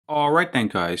Alright then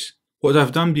guys, what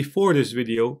I've done before this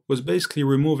video was basically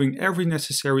removing every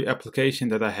necessary application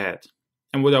that I had.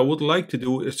 And what I would like to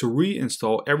do is to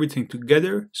reinstall everything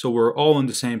together so we're all on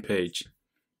the same page.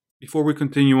 Before we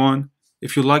continue on,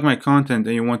 if you like my content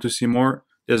and you want to see more,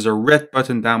 there's a red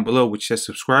button down below which says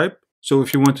subscribe. So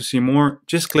if you want to see more,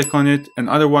 just click on it, and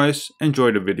otherwise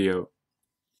enjoy the video.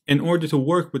 In order to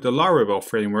work with the Laravel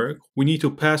framework, we need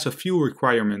to pass a few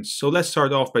requirements, so let's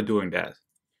start off by doing that.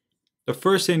 The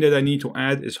first thing that I need to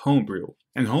add is Homebrew,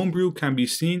 and Homebrew can be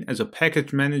seen as a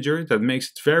package manager that makes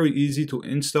it very easy to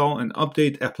install and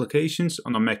update applications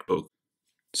on a MacBook.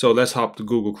 So let's hop to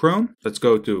Google Chrome, let's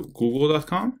go to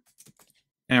google.com,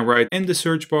 and right in the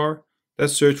search bar,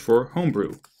 let's search for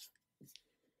Homebrew.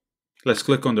 Let's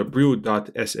click on the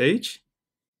brew.sh,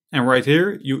 and right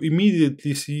here you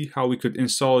immediately see how we could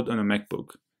install it on a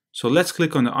MacBook. So let's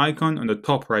click on the icon on the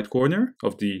top right corner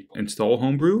of the install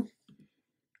Homebrew.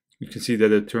 You can see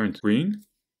that it turned green.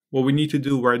 What we need to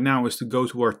do right now is to go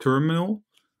to our terminal.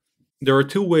 There are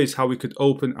two ways how we could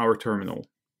open our terminal.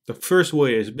 The first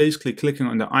way is basically clicking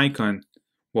on the icon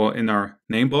in our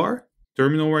name bar,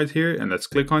 terminal right here, and let's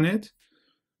click on it.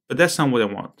 But that's not what I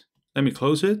want. Let me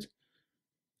close it.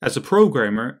 As a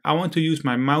programmer, I want to use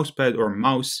my mousepad or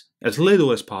mouse as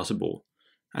little as possible.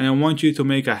 And I want you to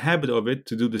make a habit of it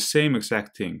to do the same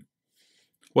exact thing.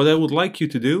 What I would like you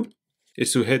to do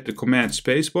is to hit the command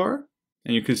spacebar,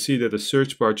 and you can see that the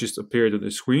search bar just appeared on the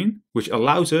screen, which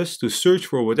allows us to search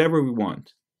for whatever we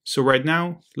want. So right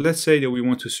now, let's say that we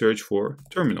want to search for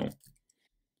terminal.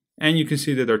 And you can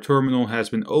see that our terminal has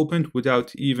been opened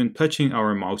without even touching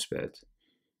our mousepad.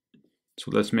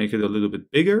 So let's make it a little bit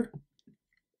bigger.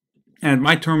 And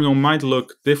my terminal might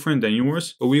look different than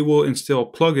yours, but we will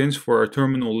install plugins for our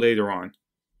terminal later on.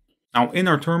 Now in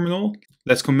our terminal,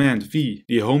 let's command V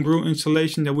the Homebrew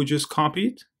installation that we just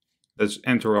copied. Let's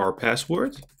enter our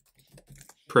password.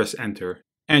 Press enter.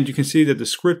 And you can see that the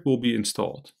script will be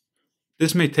installed.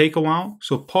 This may take a while,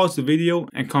 so pause the video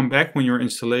and come back when your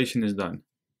installation is done.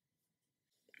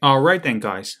 Alright then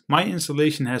guys, my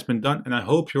installation has been done and I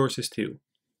hope yours is too.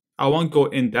 I won't go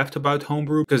in depth about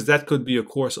Homebrew because that could be a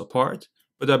course apart,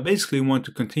 but I basically want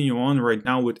to continue on right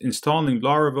now with installing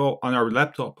Laravel on our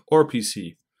laptop or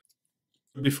PC.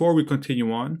 Before we continue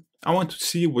on, I want to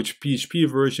see which PHP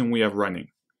version we have running.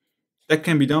 That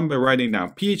can be done by writing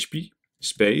down PHP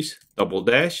space /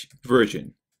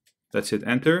 version. Let's hit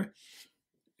enter,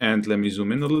 and let me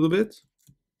zoom in a little bit.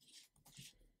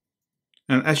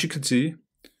 And as you can see,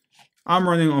 I'm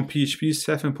running on PHP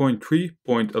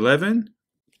 7.3.11.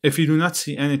 If you do not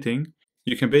see anything,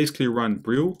 you can basically run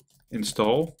brew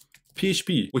install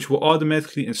PHP, which will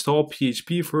automatically install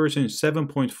PHP version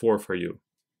 7.4 for you.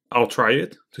 I'll try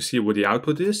it to see what the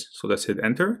output is, so let's hit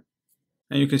enter.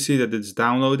 And you can see that it's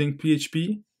downloading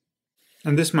PHP.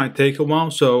 And this might take a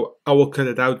while, so I will cut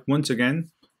it out once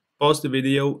again, pause the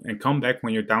video and come back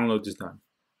when your download is done.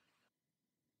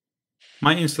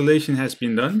 My installation has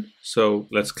been done, so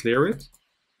let's clear it.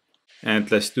 And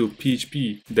let's do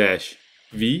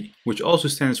PHP-V, which also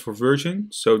stands for version,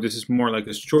 so this is more like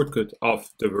a shortcut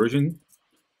of the version.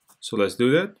 So let's do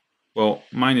that. Well,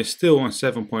 mine is still on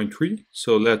 7.3,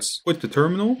 so let's quit the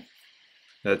terminal.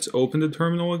 Let's open the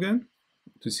terminal again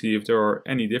to see if there are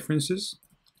any differences.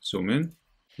 Zoom in.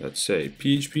 Let's say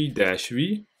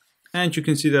PHP-V, and you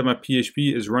can see that my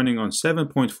PHP is running on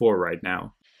 7.4 right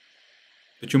now.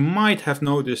 But you might have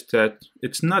noticed that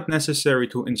it's not necessary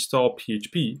to install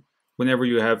PHP whenever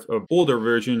you have an older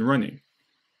version running.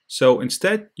 So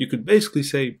instead, you could basically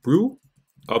say brew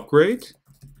upgrade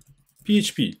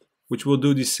PHP, which will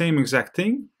do the same exact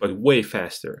thing, but way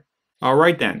faster.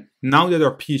 Alright then, now that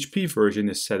our PHP version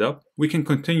is set up, we can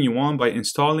continue on by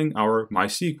installing our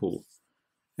MySQL.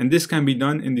 And this can be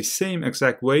done in the same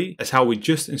exact way as how we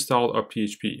just installed our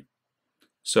PHP.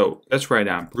 So let's write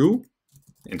down brew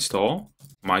install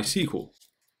MySQL.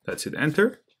 Let's hit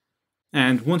enter.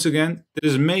 And once again,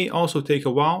 this may also take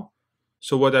a while.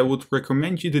 So what I would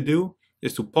recommend you to do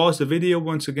is to pause the video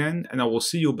once again, and I will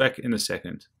see you back in a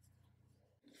second.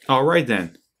 Alright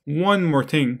then, one more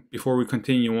thing before we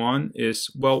continue on is,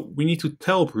 we need to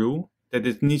tell brew that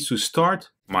it needs to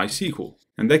start MySQL.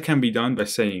 And that can be done by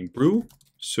saying brew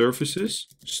services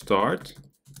start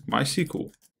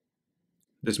MySQL.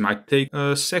 This might take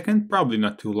a second, probably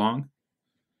not too long.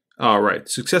 Alright,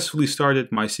 successfully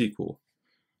started MySQL.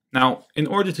 Now, in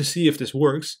order to see if this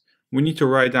works, we need to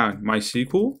write down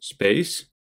MySQL space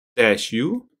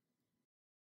 -u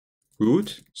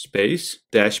root space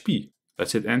 -p.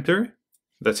 Let's hit enter.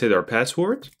 Let's hit our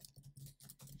password.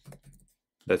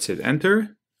 Let's hit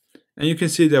enter. And you can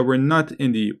see that we're not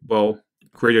in the,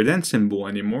 greater than symbol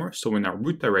anymore, so in our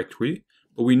root directory,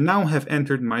 but we now have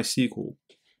entered MySQL.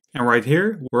 And right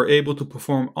here, we're able to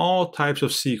perform all types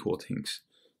of SQL things.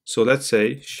 So let's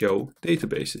say show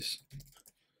databases.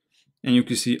 And you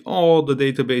can see all the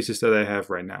databases that I have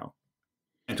right now.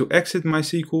 And to exit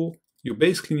MySQL, you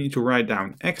basically need to write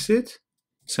down exit,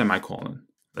 semicolon.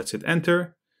 Let's hit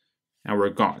enter, and we're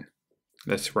gone.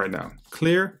 Let's write down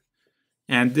clear.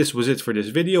 And this was it for this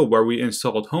video where we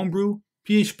installed Homebrew,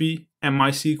 PHP, and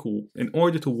MySQL in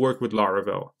order to work with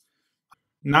Laravel.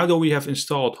 Now that we have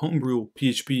installed Homebrew,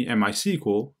 PHP, and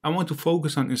MySQL, I want to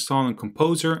focus on installing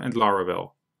Composer and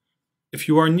Laravel. If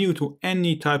you are new to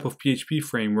any type of PHP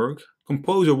framework,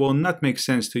 Composer will not make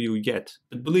sense to you yet,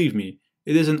 but believe me,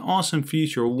 it is an awesome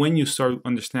feature when you start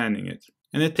understanding it,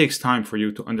 and it takes time for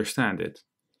you to understand it.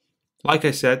 Like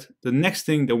I said, the next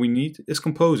thing that we need is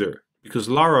Composer, because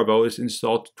Laravel is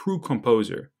installed through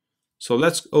Composer. So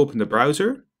let's open the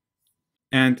browser,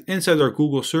 and inside our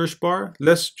Google search bar,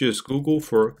 let's just Google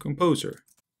for Composer.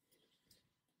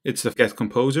 It's the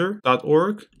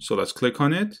getcomposer.org, so let's click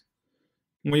on it.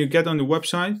 When you get on the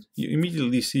website, you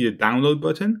immediately see a download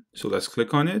button, so let's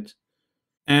click on it.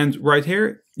 And right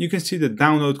here, you can see the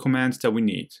download commands that we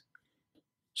need.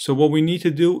 So what we need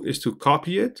to do is to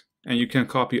copy it, and you can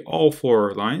copy all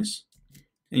 4 lines.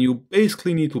 And you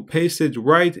basically need to paste it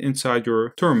right inside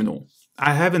your terminal.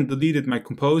 I haven't deleted my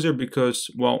Composer because,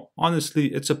 well,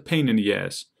 honestly, it's a pain in the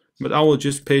ass. But I will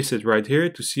just paste it right here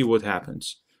to see what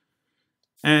happens.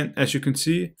 And as you can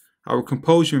see, our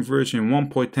Composer version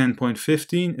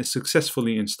 1.10.15 is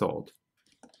successfully installed.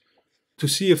 To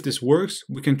see if this works,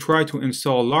 we can try to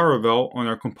install Laravel on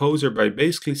our Composer by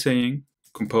basically saying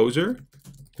composer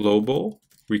global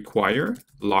require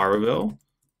Laravel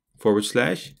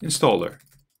 /installer.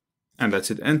 And let's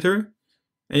hit enter.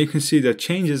 And you can see that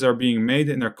changes are being made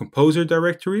in our Composer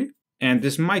directory. And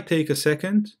this might take a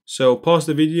second, so pause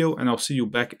the video and I'll see you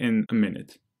back in a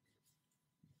minute.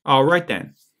 Alright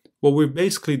then. What we've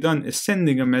basically done is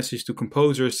sending a message to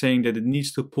Composer saying that it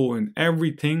needs to pull in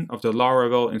everything of the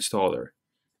Laravel installer.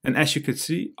 And as you can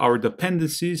see, our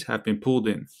dependencies have been pulled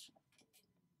in.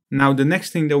 Now the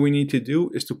next thing that we need to do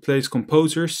is to place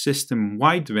Composer's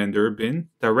system-wide vendor bin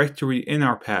directory in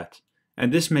our path.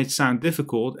 And this may sound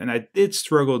difficult, and I did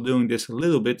struggle doing this a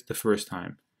little bit the first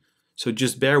time. So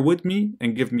just bear with me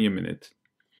and give me a minute.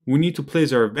 We need to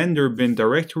place our vendor bin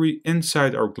directory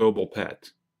inside our global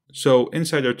path. So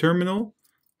inside our terminal,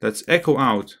 let's echo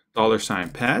out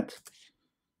 $path.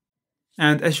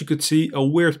 And as you could see, a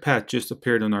weird path just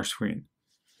appeared on our screen.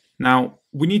 Now,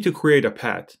 we need to create a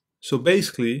path. So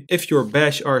basically, if your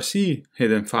bashrc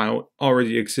hidden file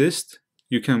already exists,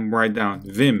 you can write down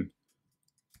vim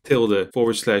 /.bashrc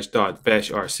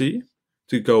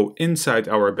to go inside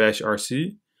our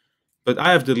bashrc. But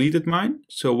I have deleted mine,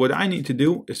 so what I need to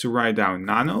do is to write down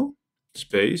nano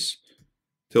space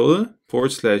 /.bashrc.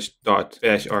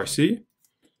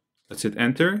 Let's hit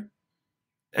enter.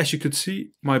 As you could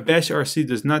see, my bashrc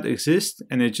does not exist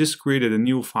and it just created a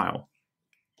new file.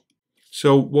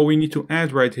 So what we need to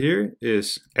add right here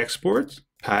is export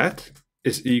path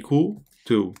is equal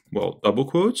to, well, double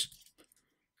quotes.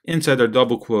 Inside our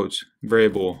double quotes,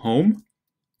 variable home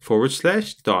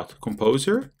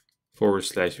 /.composer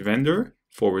 /vendor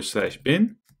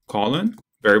 /bin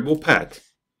variable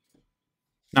path.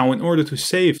 Now in order to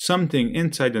save something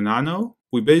inside the nano,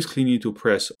 we basically need to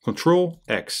press Ctrl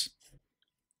X.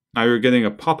 Now you're getting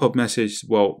a pop-up message,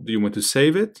 well, do you want to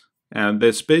save it? And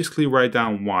let's basically write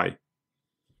down Y.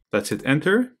 Let's hit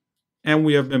enter, and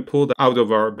we have been pulled out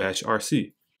of our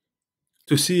bashrc.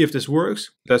 To see if this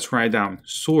works, let's write down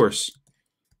source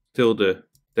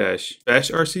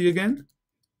 ~bashrc again.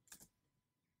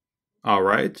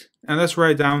 Alright, and let's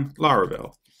write down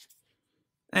Laravel.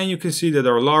 And you can see that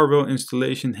our Laravel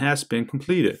installation has been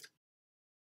completed.